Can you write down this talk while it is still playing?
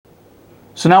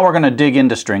So now we're going to dig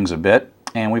into strings a bit,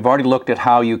 and we've already looked at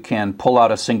how you can pull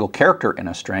out a single character in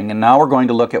a string, and now we're going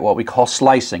to look at what we call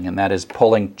slicing, and that is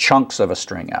pulling chunks of a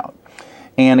string out.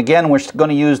 And again, we're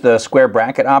going to use the square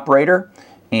bracket operator,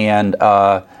 and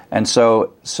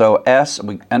so S,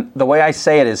 and the way I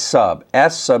say it is sub,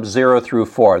 S sub 0 through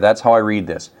 4. That's how I read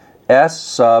this. S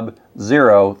sub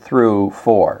 0 through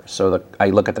 4. So I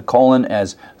look at the colon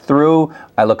as through,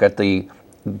 I look at the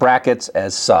brackets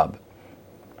as sub.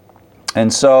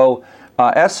 And so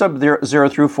S sub 0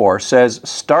 through 4 says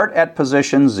start at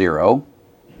position 0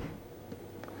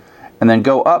 and then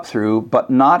go up through, but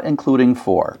not including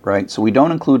 4, right? So we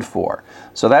don't include 4.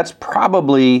 So that's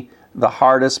probably the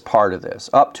hardest part of this.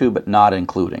 Up to, but not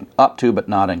including. Up to, but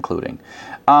not including.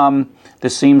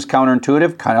 This seems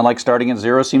counterintuitive, kind of like starting at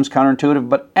 0 seems counterintuitive,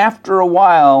 but after a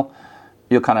while,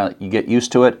 you get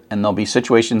used to it, and there'll be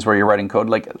situations where you're writing code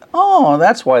like, oh,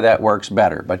 that's why that works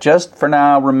better. But just for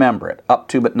now, remember it. Up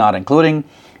to, but not including.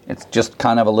 It's just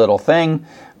kind of a little thing.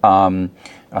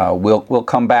 We'll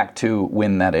come back to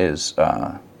when that is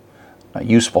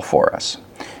useful for us.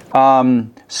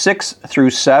 6 through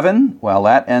 7, well,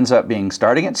 that ends up being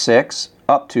starting at 6,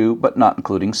 up to, but not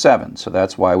including 7. So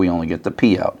that's why we only get the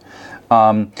P out.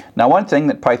 Now, one thing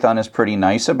that Python is pretty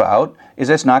nice about is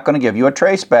it's not going to give you a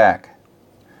traceback.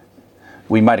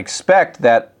 We might expect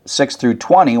that 6 through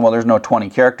 20, well, there's no 20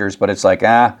 characters, but it's like,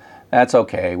 that's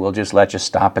okay. We'll just let you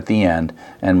stop at the end,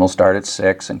 and we'll start at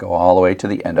 6 and go all the way to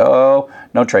the end. Oh,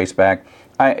 no traceback.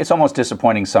 It's almost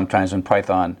disappointing sometimes when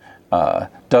Python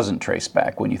doesn't trace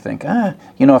back, when you think,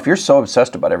 if you're so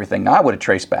obsessed about everything, I would have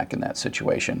traced back in that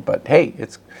situation. But hey,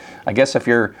 I guess if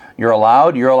you're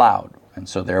allowed, you're allowed. And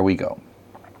so there we go.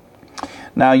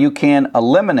 Now you can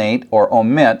eliminate or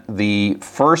omit the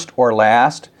first or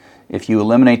last. If you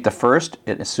eliminate the first,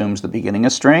 it assumes the beginning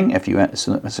of string. If you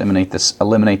eliminate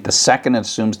the second, it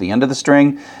assumes the end of the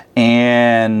string.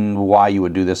 And why you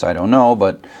would do this, I don't know,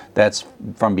 but that's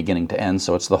from beginning to end,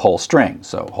 so it's the whole string.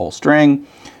 So whole string,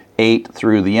 8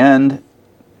 through the end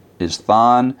is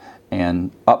thon,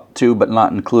 and up to but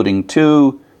not including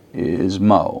 2 is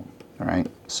mo. All right,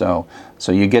 so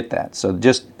you get that. So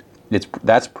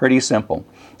that's pretty simple.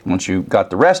 Once you've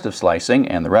got the rest of slicing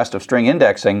and the rest of string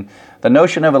indexing, the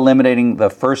notion of eliminating the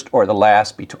first or the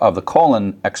last of the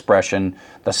colon expression,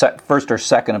 the first or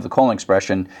second of the colon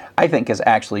expression, I think is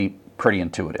actually pretty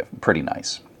intuitive, pretty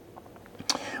nice.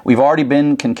 We've already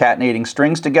been concatenating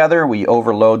strings together. We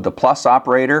overload the plus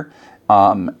operator,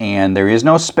 and there is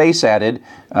no space added.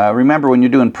 Remember, when you're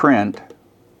doing print,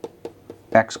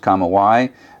 x comma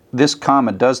y, this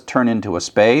comma does turn into a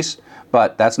space,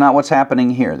 but that's not what's happening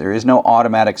here. There is no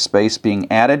automatic space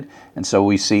being added, and so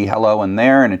we see hello in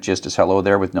there, and it just is hello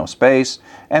there with no space.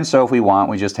 And so if we want,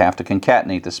 we just have to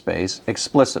concatenate the space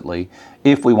explicitly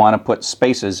if we want to put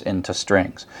spaces into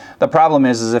strings. The problem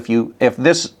is if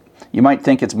this, you might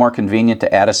think it's more convenient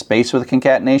to add a space with a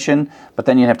concatenation, but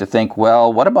then you have to think,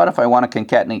 well, what about if I want to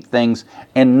concatenate things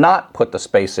and not put the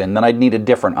space in? Then I'd need a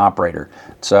different operator.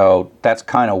 So that's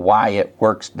kind of why it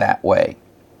works that way.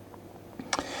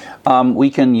 We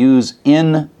can use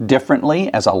in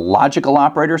differently as a logical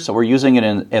operator, so we're using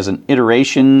it as an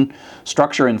iteration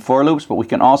structure in for loops, but we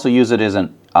can also use it as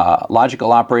an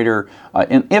logical operator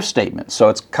in if statements. So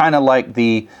it's kind of like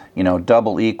the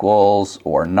double equals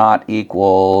or not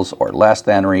equals or less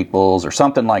than or equals or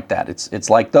something like that. It's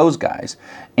like those guys,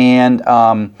 and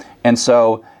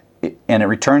it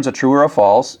returns a true or a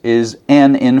false. Is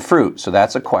n in fruit? So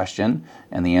that's a question,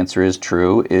 and the answer is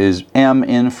true. Is m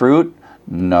in fruit?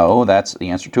 No, that's the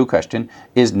answer to a question.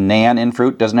 Is nan in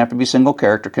fruit? Doesn't have to be single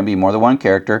character, can be more than one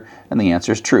character, and the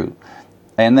answer is true.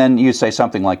 And then you say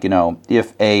something like,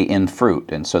 if a in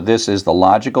fruit. And so this is the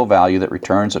logical value that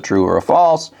returns a true or a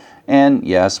false, and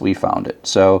yes, we found it.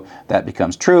 So that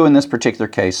becomes true in this particular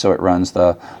case, so it runs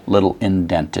the little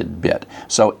indented bit.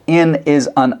 So in is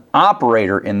an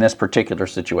operator in this particular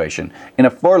situation. In a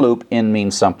for loop, in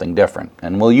means something different.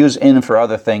 And we'll use in for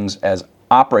other things as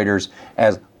operators,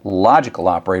 as logical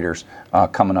operators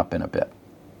coming up in a bit.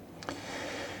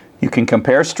 You can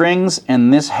compare strings,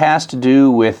 and this has to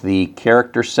do with the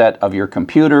character set of your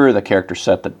computer, the character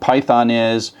set that Python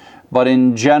is, but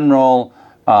in general,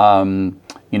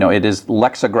 it is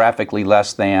lexicographically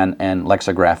less than and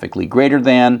lexicographically greater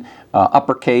than.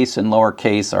 Uppercase and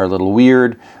lowercase are a little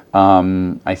weird.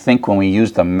 I think when we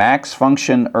used the max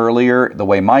function earlier, the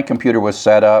way my computer was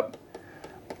set up,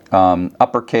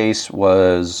 uppercase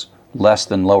was less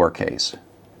than lowercase.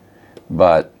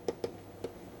 But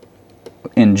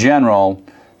in general,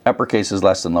 uppercase is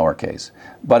less than lowercase.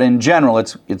 But in general,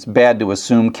 it's bad to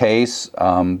assume case,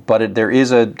 but there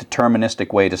is a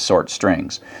deterministic way to sort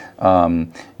strings.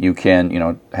 You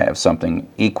can, have something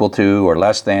equal to or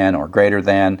less than or greater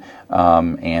than,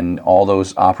 and all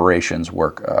those operations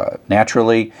work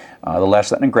naturally. The less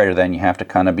than and greater than, you have to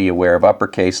kind of be aware of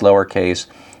uppercase, lowercase,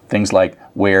 things like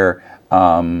where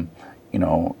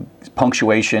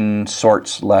punctuation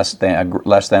sorts less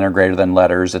than or greater than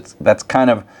letters. That's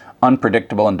kind of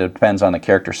unpredictable and depends on the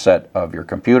character set of your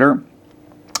computer,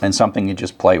 and something you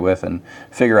just play with and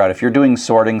figure out. If you're doing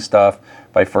sorting stuff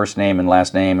by first name and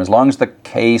last name, as long as the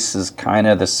case is kind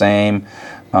of the same,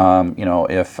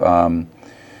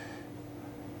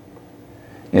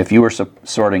 if you were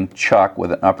sorting Chuck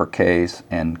with an uppercase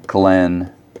and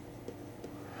Glenn,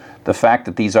 the fact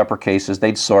that these uppercases,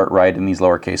 they'd sort right and these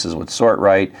lowercases would sort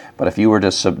right, but if you were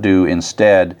to subdue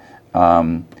instead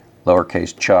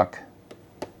lowercase Chuck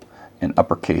and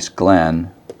uppercase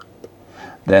Glenn,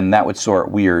 then that would sort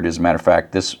weird. As a matter of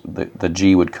fact, the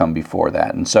G would come before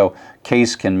that. And so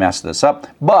case can mess this up.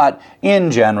 But in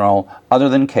general, other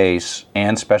than case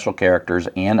and special characters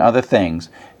and other things,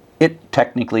 it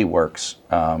technically works.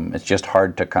 It's just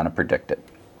hard to kind of predict it.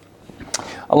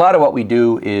 A lot of what we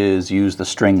do is use the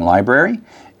string library.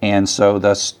 And so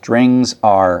the strings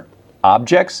are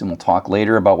objects, and we'll talk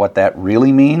later about what that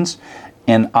really means.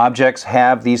 And objects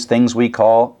have these things we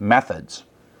call methods.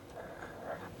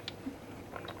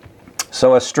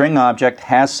 So a string object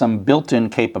has some built-in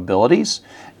capabilities,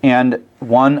 and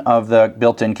one of the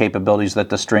built-in capabilities that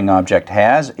the string object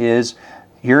has is,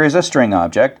 here is a string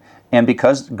object, and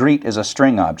because greet is a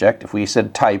string object, if we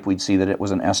said type, we'd see that it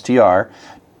was an str.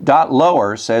 Dot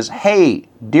lower says, hey,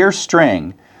 dear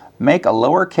string, make a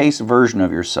lowercase version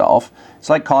of yourself. It's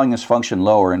like calling this function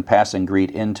lower and passing greet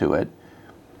into it,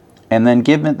 and then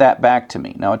give that back to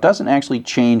me. Now, it doesn't actually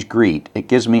change greet. It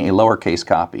gives me a lowercase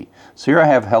copy. So here I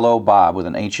have hello Bob with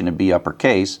an H and a B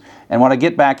uppercase, and what I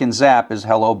get back in Zap is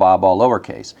hello Bob all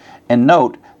lowercase. And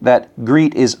note that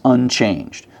greet is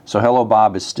unchanged. So hello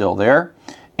Bob is still there.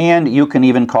 And you can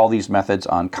even call these methods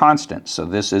on constants. So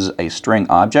this is a string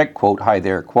object, quote, hi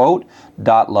there, quote,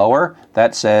 dot lower.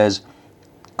 That says,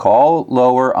 call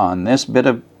lower on this bit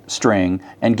of string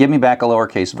and give me back a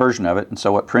lowercase version of it. And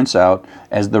so it prints out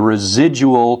as the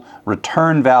residual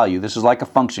return value. This is like a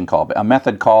function call. But a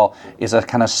method call is a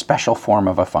kind of special form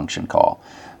of a function call.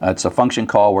 It's a function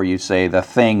call where you say the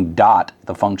thing dot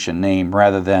the function name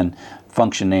rather than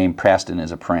function name passed in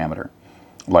as a parameter.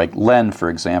 Like len, for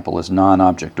example, is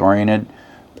non-object oriented.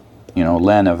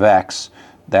 Len of x,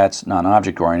 that's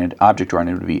non-object oriented. Object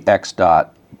oriented would be x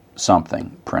dot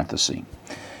something, parenthesis.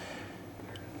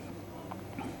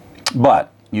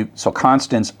 But, so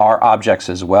constants are objects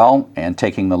as well, and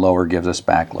taking the lower gives us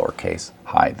back lowercase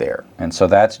hi there. And so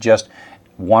that's just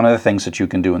one of the things that you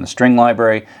can do in the string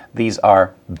library. These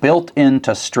are built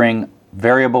into string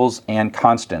variables and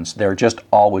constants. They're just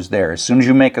always there. As soon as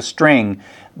you make a string,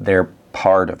 they're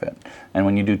part of it. And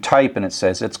when you do type and it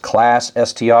says it's class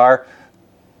str,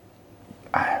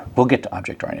 we'll get to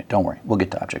object-oriented. Don't worry, we'll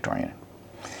get to object-oriented.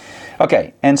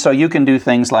 Okay, and so you can do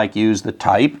things like use the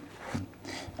type.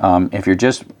 If you're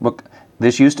just, look,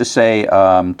 this used to say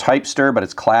typester, but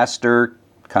it's classter.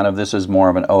 Kind of, this is more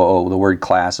of an the word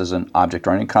class is an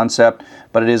object-oriented concept,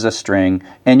 but it is a string.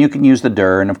 And you can use the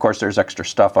dir, and of course there's extra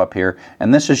stuff up here.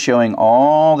 And this is showing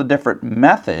all the different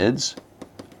methods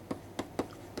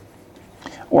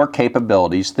or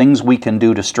capabilities, things we can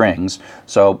do to strings.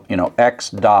 So, x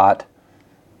dot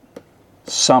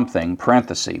something,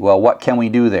 parenthesis. Well, what can we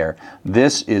do there?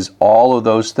 This is all of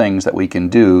those things that we can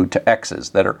do to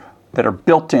x's that are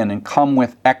built in and come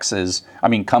with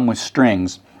come with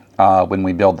strings when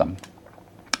we build them.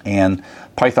 And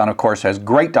Python, of course, has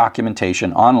great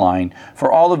documentation online for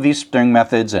all of these string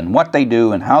methods and what they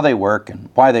do and how they work and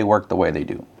why they work the way they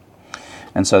do.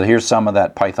 And so here's some of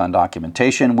that Python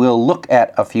documentation. We'll look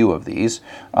at a few of these,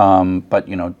 but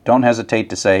don't hesitate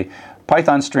to say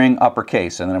Python string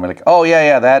uppercase, and then I'm like, oh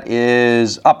yeah, that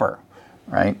is upper,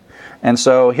 right? And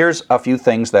so here's a few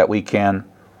things that we can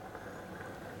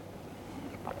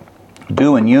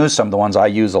do and use. Some of the ones I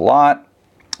use a lot,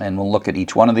 and we'll look at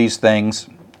each one of these things.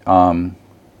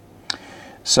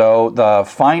 So the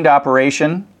find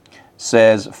operation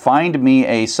says find me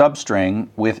a substring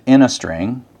within a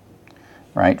string.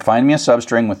 Right, find me a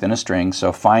substring within a string,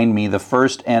 so find me the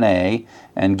first NA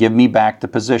and give me back the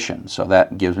position. So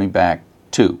that gives me back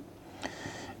 2.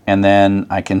 And then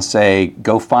I can say,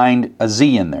 go find a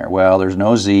Z in there. Well, there's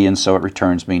no Z, and so it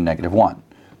returns me -1.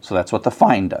 So that's what the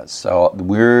find does. So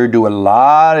we're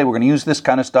going to use this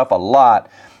kind of stuff a lot,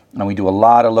 and we do a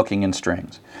lot of looking in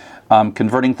strings.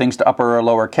 converting things to upper or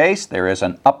lower case, there is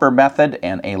an upper method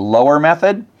and a lower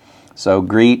method. So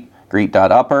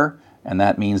greet.upper, and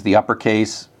that means the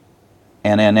uppercase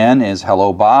NNN is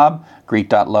hello Bob.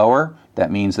 Greet.lower,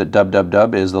 that means that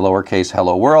www is the lowercase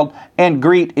hello world. And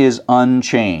greet is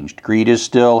unchanged. Greet is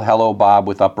still hello Bob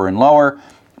with upper and lower,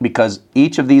 because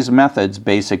each of these methods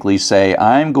basically say,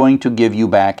 I'm going to give you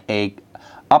back a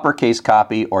uppercase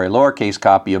copy or a lowercase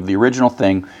copy of the original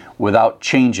thing without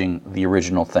changing the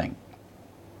original thing.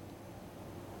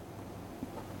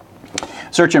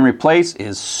 Search and replace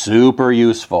is super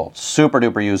useful, super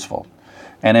duper useful.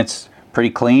 And it's pretty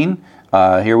clean.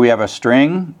 Here we have a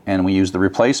string and we use the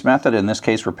replace method. In this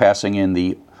case, we're passing in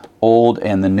the old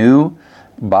and the new.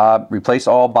 Bob, replace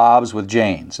all Bobs with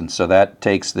Janes. And so that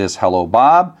takes this hello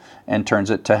Bob and turns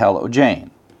it to hello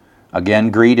Jane.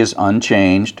 Again, greet is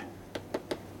unchanged.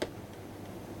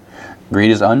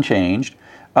 Greet is unchanged.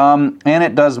 And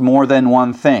it does more than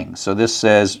one thing. So this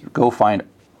says go find,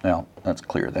 well, let's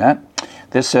clear that.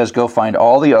 This says go find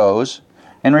all the O's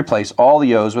and replace all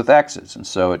the O's with X's. And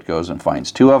so it goes and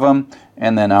finds 2 of them,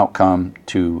 and then out come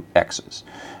 2 X's.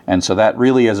 And so that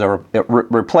really is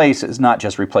replace is not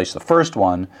just replace the first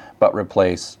one, but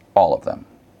replace all of them.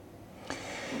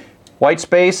 White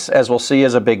space, as we'll see,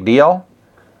 is a big deal.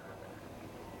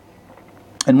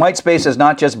 And white space is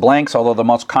not just blanks, although the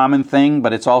most common thing,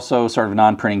 but it's also sort of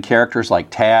non-printing characters like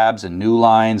tabs and new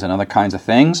lines and other kinds of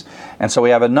things. And so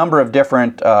we have a number of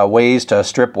different ways to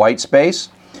strip white space.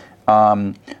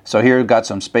 So here we've got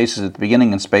some spaces at the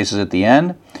beginning and spaces at the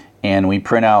end. And we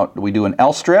do an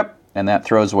L strip, and that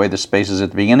throws away the spaces at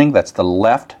the beginning. That's the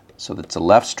left, so that's a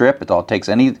left strip. It all takes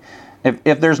any,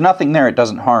 if there's nothing there, it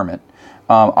doesn't harm it.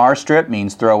 R strip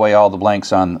means throw away all the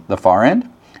blanks on the far end.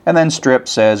 And then strip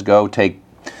says go take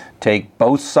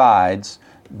both sides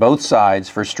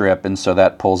for strip, and so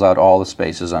that pulls out all the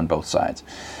spaces on both sides.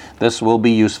 This will be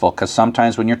useful because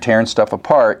sometimes when you're tearing stuff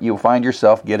apart, you'll find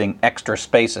yourself getting extra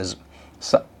spaces,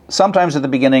 sometimes at the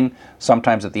beginning,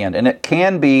 sometimes at the end. And it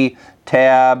can be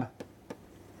tab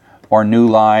or new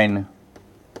line.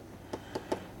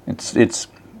 It's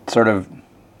sort of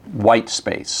white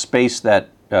space that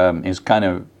is kind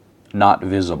of not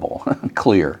visible,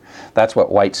 clear. That's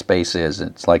what white space is.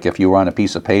 It's like if you were on a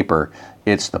piece of paper,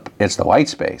 it's the white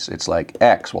space. It's like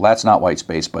X. Well, that's not white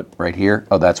space, but right here,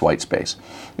 oh, that's white space.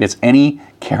 It's any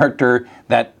character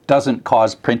that doesn't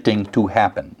cause printing to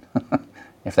happen,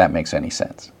 if that makes any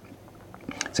sense.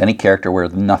 It's any character where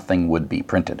nothing would be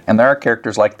printed. And there are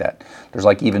characters like that. There's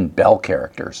like even bell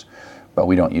characters, but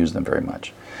we don't use them very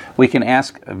much. We can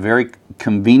ask very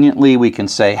conveniently, we can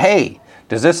say, hey,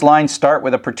 does this line start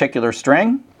with a particular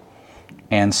string?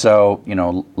 And so, you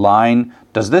know, line,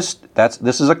 does this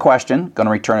is a question, going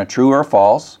to return a true or a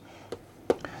false.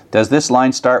 Does this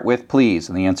line start with please?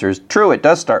 And the answer is true, it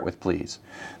does start with please.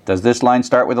 Does this line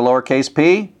start with a lowercase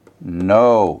p?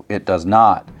 No, it does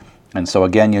not. And so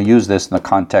again, you use this in the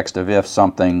context of if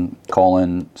something,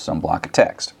 colon, some block of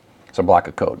text, some block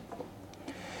of code.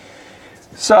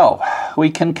 So we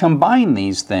can combine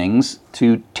these things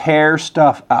to tear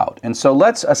stuff out. And so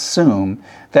let's assume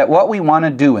that what we want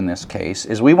to do in this case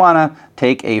is we want to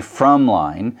take a from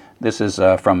line. This is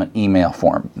from an email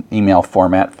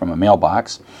format from a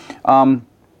mailbox. And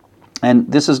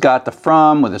this has got the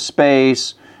from with a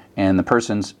space and the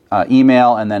person's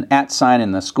email, and then @ sign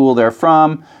in the school they're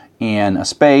from, and a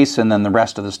space, and then the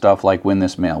rest of the stuff like when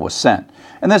this mail was sent.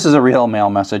 And this is a real mail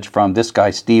message from this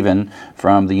guy, Stephen,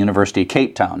 from the University of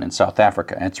Cape Town in South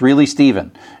Africa. And it's really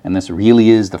Stephen, and this really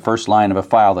is the first line of a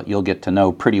file that you'll get to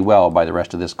know pretty well by the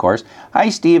rest of this course. Hi,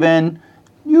 Stephen.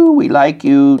 We like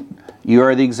you. You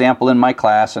are the example in my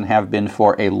class and have been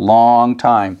for a long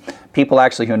time. People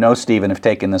actually who know Stephen have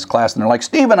taken this class, and they're like,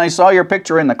 Stephen, I saw your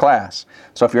picture in the class.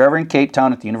 So if you're ever in Cape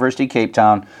Town at the University of Cape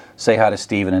Town, say hi to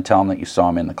Stephen and tell him that you saw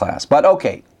him in the class. But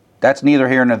okay, that's neither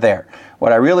here nor there.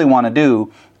 What I really want to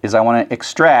do is I want to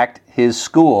extract his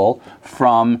school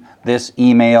from this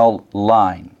email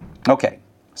line. Okay,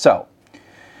 so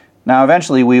now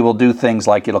eventually we will do things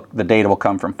like the data will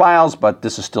come from files, but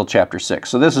this is still chapter 6.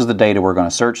 So this is the data we're going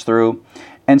to search through.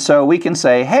 And so we can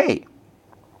say, hey,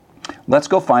 let's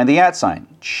go find the @ sign.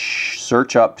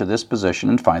 Search up to this position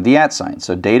and find the @ sign.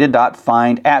 So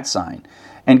data.find @ sign.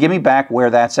 And give me back where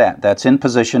that's at. That's in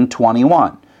position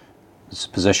 21. This is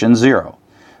position 0.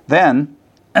 Then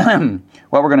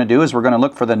what we're going to do is we're going to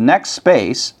look for the next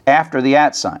space after the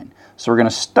 @ sign. So we're going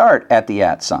to start at the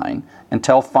 @ sign and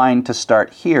tell find to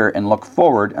start here and look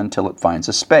forward until it finds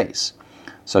a space.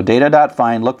 So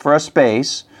data.find, look for a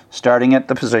space starting at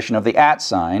the position of the @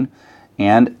 sign,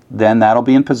 and then that'll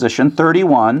be in position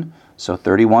 31. So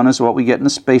 31 is what we get in the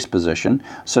space position.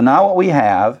 So now what we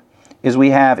have is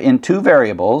we have in two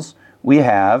variables, we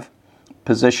have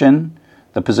position,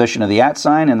 the position of the @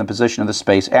 sign, and the position of the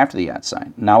space after the @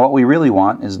 sign. Now what we really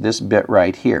want is this bit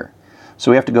right here.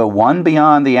 So we have to go one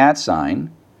beyond the @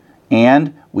 sign,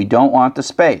 and we don't want the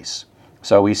space.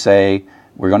 So we say,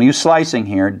 we're going to use slicing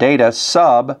here, data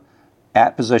sub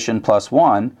at position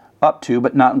 +1 up to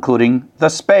but not including the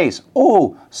space.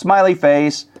 Ooh, smiley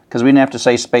face, because we didn't have to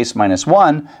say space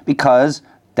 -1 because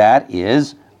that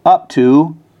is up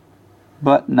to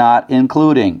but not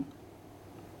including.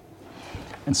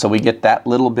 And so we get that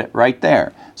little bit right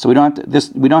there. So we don't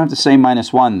have to say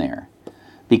 -1 there,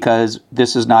 because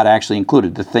this is not actually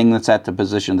included. The thing that's at the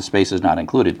position of the space is not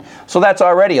included. So that's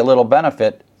already a little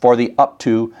benefit for the up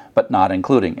to but not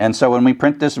including. And so when we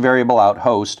print this variable out,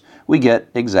 host, we get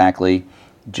exactly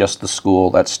just the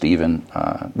school that Stephen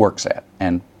works at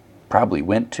and probably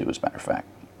went to, as a matter of fact.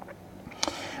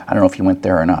 I don't know if he went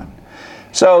there or not.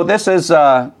 So this is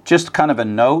just kind of a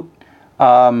note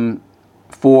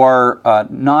for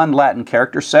non-Latin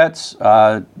character sets.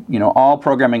 You know, all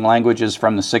programming languages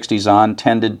from the 60s on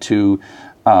tended to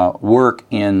work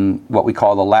in what we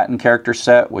call the Latin character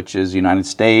set, which is the United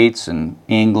States and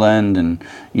England and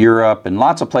Europe, and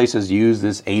lots of places use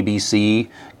this ABC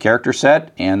character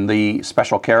set and the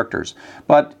special characters.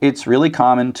 But it's really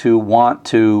common to want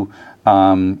to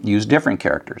use different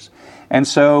characters. And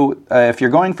so if you're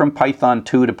going from Python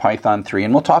 2 to Python 3,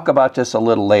 and we'll talk about this a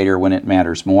little later when it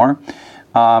matters more.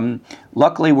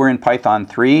 Luckily, we're in Python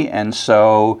 3, and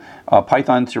so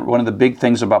one of the big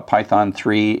things about Python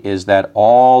 3 is that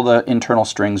all the internal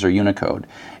strings are Unicode.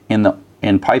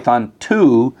 In Python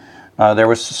 2, there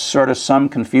was sort of some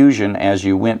confusion as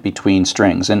you went between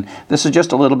strings, and this is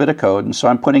just a little bit of code. And so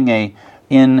I'm putting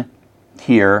in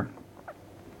here,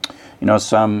 you know,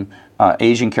 some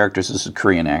Asian characters. This is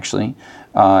Korean, actually.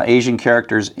 Asian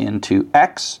characters into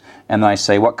X, and then I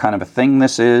say what kind of a thing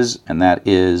this is, and that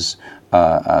is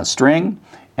a string.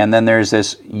 And then there's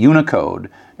this Unicode,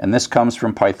 and this comes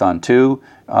from Python 2.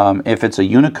 If it's a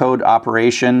Unicode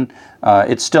operation,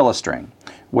 it's still a string.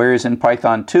 Whereas in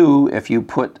Python 2, if you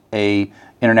put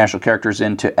international characters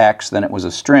into X, then it was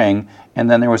a string, and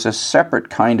then there was a separate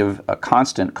kind of a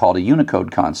constant called a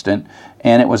Unicode constant,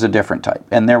 and it was a different type.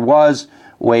 And there was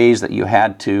ways that you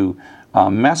had to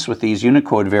mess with these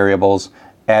Unicode variables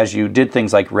as you did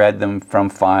things like read them from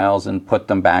files and put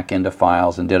them back into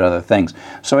files and did other things.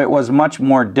 So it was much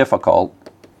more difficult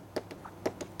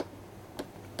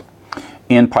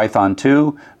in Python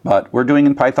 2, but we're doing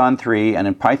in Python 3, and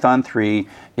in Python 3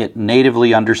 it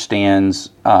natively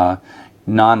understands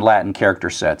non-Latin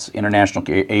character sets, international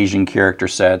Asian character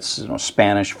sets, you know,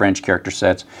 Spanish, French character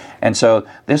sets. And so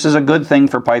this is a good thing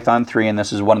for Python 3, and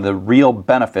this is one of the real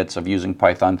benefits of using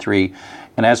Python 3.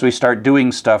 And as we start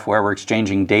doing stuff where we're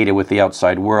exchanging data with the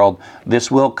outside world,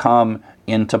 this will come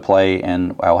into play,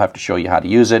 and I'll have to show you how to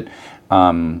use it.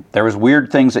 There was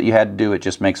weird things that you had to do. It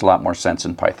just makes a lot more sense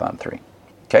in Python 3.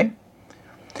 Okay?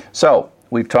 So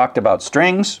we've talked about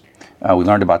strings. We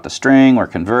learned about the string. We're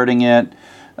converting it.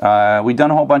 We've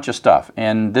done a whole bunch of stuff,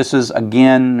 and this is,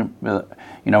 again,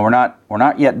 you know, we're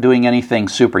not yet doing anything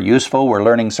super useful. We're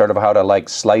learning sort of how to like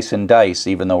slice and dice,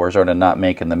 even though we're sort of not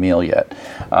making the meal yet.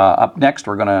 Up next,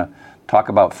 we're going to talk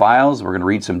about files. We're going to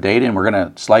read some data, and we're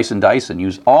going to slice and dice and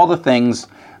use all the things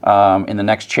in the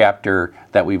next chapter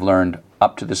that we've learned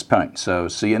up to this point. So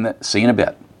see you in a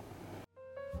bit.